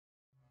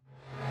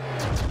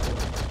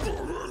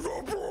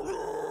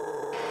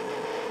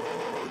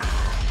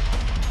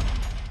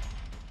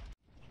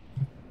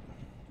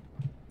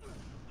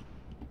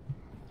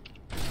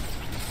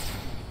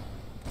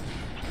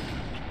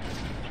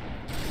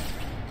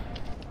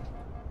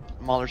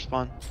smaller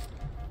spawn.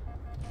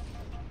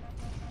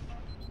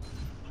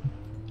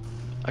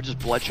 I just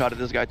bloodshotted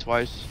this guy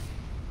twice.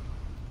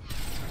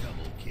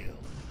 Double kill.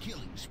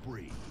 Killing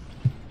spree.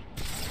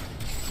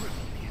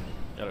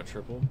 Got a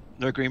triple.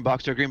 They're green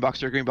box, they're green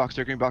box, they're green box,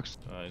 they're green box.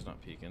 He's not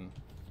peeking.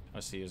 I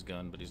see his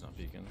gun, but he's not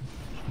peeking.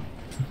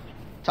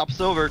 Top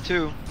silver,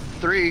 2,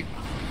 3.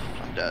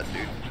 I'm dead,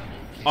 dude.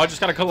 Oh, I just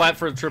got a collab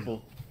for a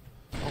triple.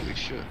 Holy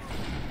shit.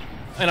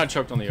 And I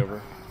choked on the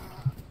over.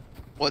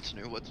 What's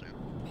new? What's new?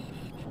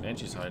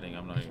 Banshee's hiding.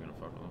 I'm not even gonna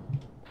fuck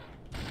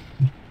with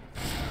him.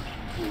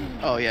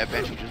 Oh yeah,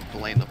 Banshee just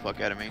blamed the fuck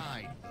out of me.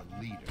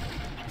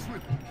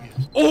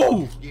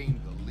 Oh!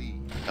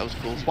 That was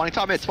cool. Spawning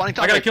top mid, spawning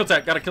top I got a mid. kill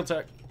tag. Got a kill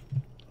tag.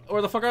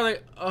 Where the fuck are they?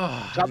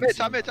 Oh, Top mid,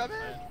 top mid, top mid.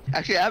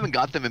 Actually, I haven't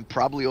got them in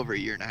probably over a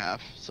year and a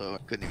half, so I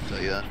couldn't even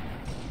tell you that.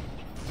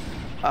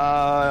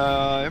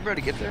 I'm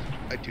ready to get there.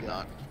 I do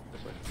not.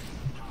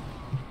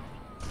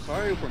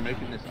 Sorry if we're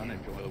making this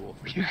unenjoyable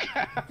for you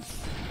guys.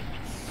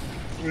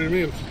 What do you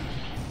mean?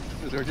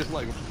 Because they're just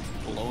like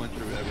blowing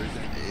through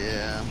everything.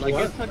 Yeah. Like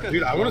What? it's like a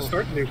Dude, I want to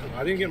slow- start the new.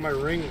 I didn't get my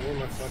ring or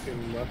my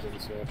fucking weapon,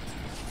 so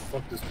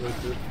fuck this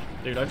playthrough.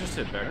 dude, I just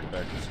hit back to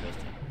back.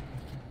 Disgusting.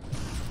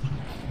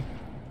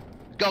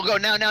 Go, go,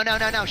 now, now, now,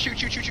 now, now. Shoot,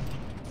 shoot, shoot, shoot.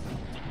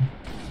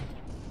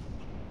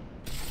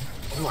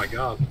 Oh my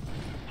god.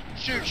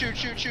 Shoot, shoot,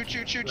 shoot, shoot,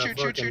 shoot, shoot, That shoot,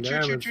 shoot, fucking shoot,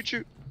 shoot, damage. shoot,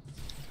 shoot.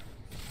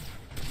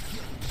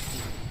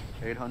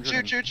 800.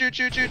 Shoot, shoot, shoot,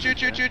 shoot, shoot, shoot,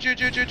 shoot, shoot, shoot,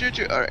 shoot, shoot, shoot,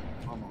 shoot. Alright.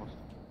 Almost.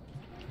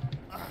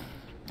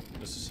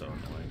 This is so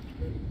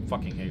annoying.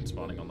 Fucking hate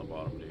spawning on the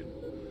bottom, dude.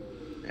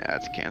 Yeah,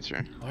 it's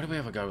cancer. Why do we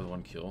have a guy with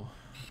 1 kill?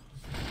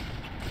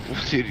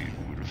 Dude,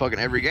 fucking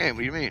every game. What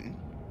do you mean?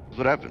 That's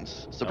what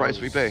happens. It's the price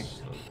we pay.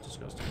 That was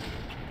disgusting.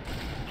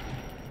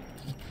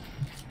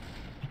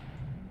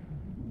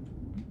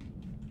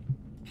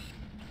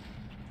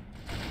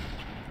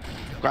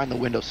 Grind the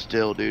window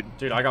still, dude.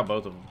 Dude, I got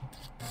both of them.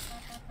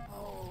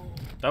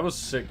 That was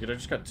sick, dude. I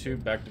just got 2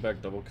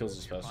 back-to-back double kills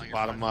as fast as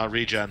Bottom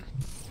regen.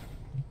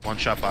 One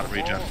shot bottom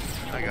regen.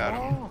 I got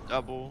him.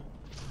 Double.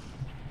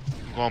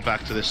 I'm going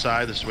back to this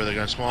side. This is where they're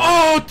gonna spawn.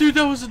 Oh, dude,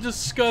 that was a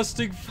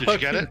disgusting Did fucking you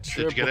get it?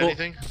 triple. Did you get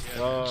anything?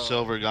 Uh,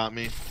 Silver got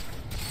me.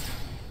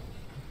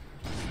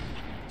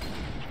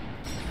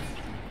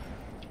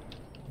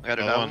 I got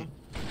it Another out. one.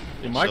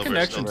 Dude, my Silver's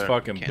connection's still there.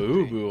 fucking Can't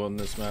boo-boo on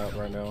this map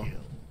right now.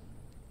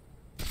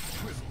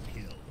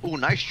 Ooh,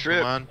 nice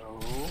trip. Come on.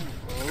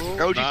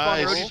 Roji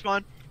spawn, Nice. Roji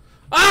spawn.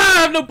 Ah,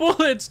 I have no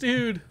bullets,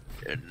 dude!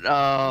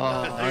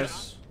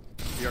 Nice.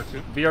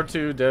 VR2?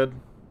 VR2 dead.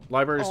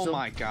 Library Oh still.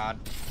 my god.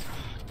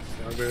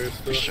 Library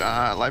still. Good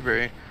shot,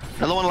 library.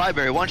 Another one,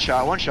 library. One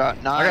shot, one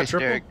shot. Nice,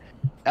 triple. Derek.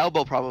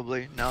 Elbow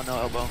probably. No, no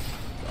elbow.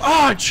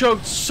 Oh, I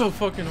choked so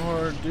fucking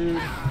hard,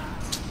 dude.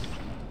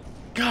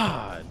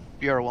 God.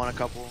 BR1 a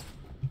couple.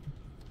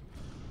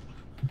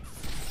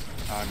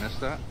 Oh, I missed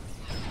that.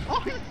 Oh,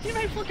 his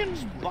teammate fucking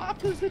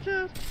bopped his bitch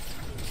ass.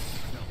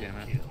 Damn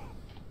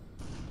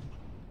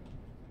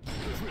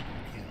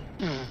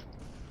it.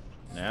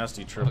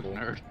 Nasty triple.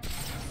 Nerd.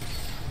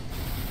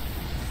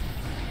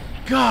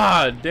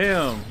 God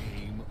damn.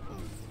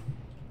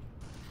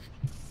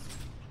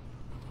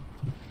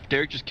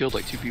 Derek just killed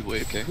like 2 people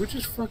AFK. Who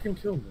just fucking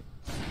killed me?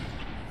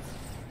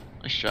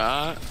 A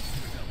shot.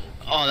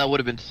 Oh, that would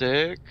have been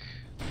sick.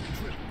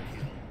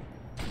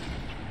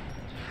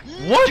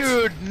 What?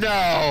 Dude,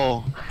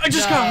 no. I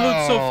just got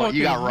hooked so fucking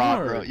You got robbed,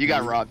 hard, bro. You got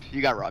dude. robbed.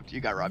 You got robbed.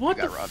 You got robbed. What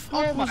you got the robbed.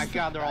 fuck Oh my was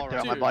god, they're all They're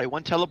on around. my body.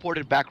 One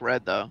teleported back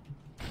red though.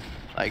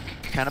 Like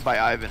kind of by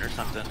Ivan or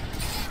something.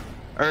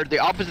 Or the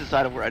opposite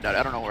side of where I died.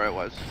 I don't know where it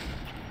was.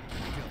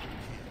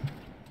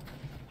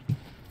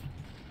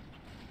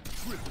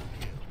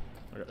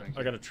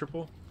 I got a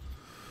triple.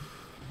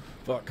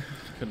 Fuck.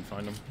 Couldn't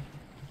find him.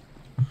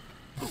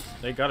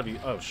 They gotta be.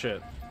 Oh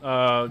shit.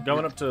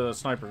 Going up to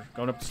sniper.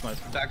 Going up to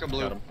sniper. Back of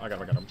blue. Got him. I got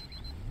him.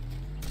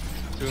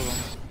 2 of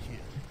them.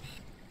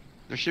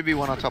 There should be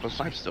one on top of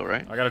snipe still,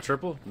 right? I got a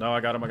triple. No,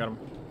 I got him.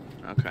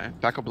 Okay.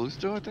 Back up blue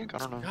still, I think. I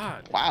don't know.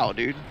 God. Wow,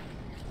 dude.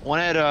 One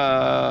at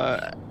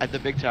the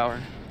big tower.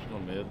 Go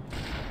mid.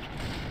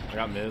 I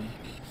got mid.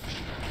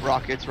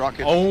 Rockets,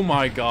 rockets, Oh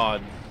my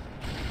god.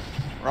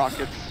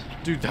 rockets,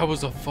 Dude, that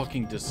was a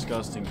fucking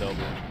disgusting double.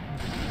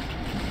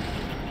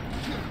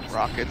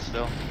 rockets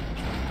still.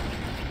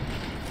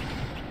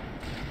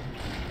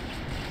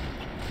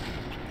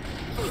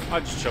 I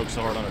just choked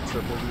so hard on a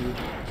triple, dude.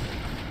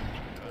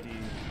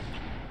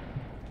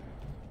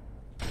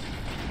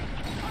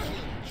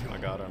 I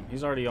got him.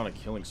 He's already on a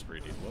killing spree,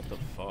 dude. What the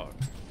fuck?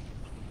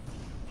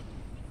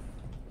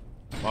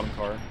 Bottom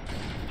car.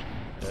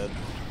 Dead.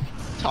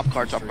 Top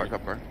car, top car,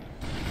 top car.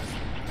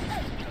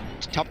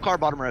 Top car,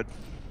 bottom red.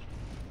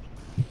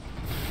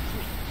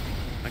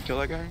 I kill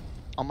that guy?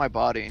 On my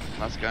body,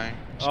 last guy.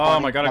 Oh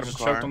my god, I Bottom just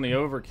car. choked on the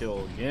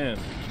overkill again.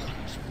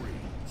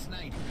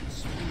 Sniper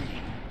spree.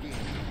 Game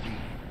to lead.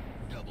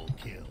 Double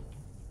kill.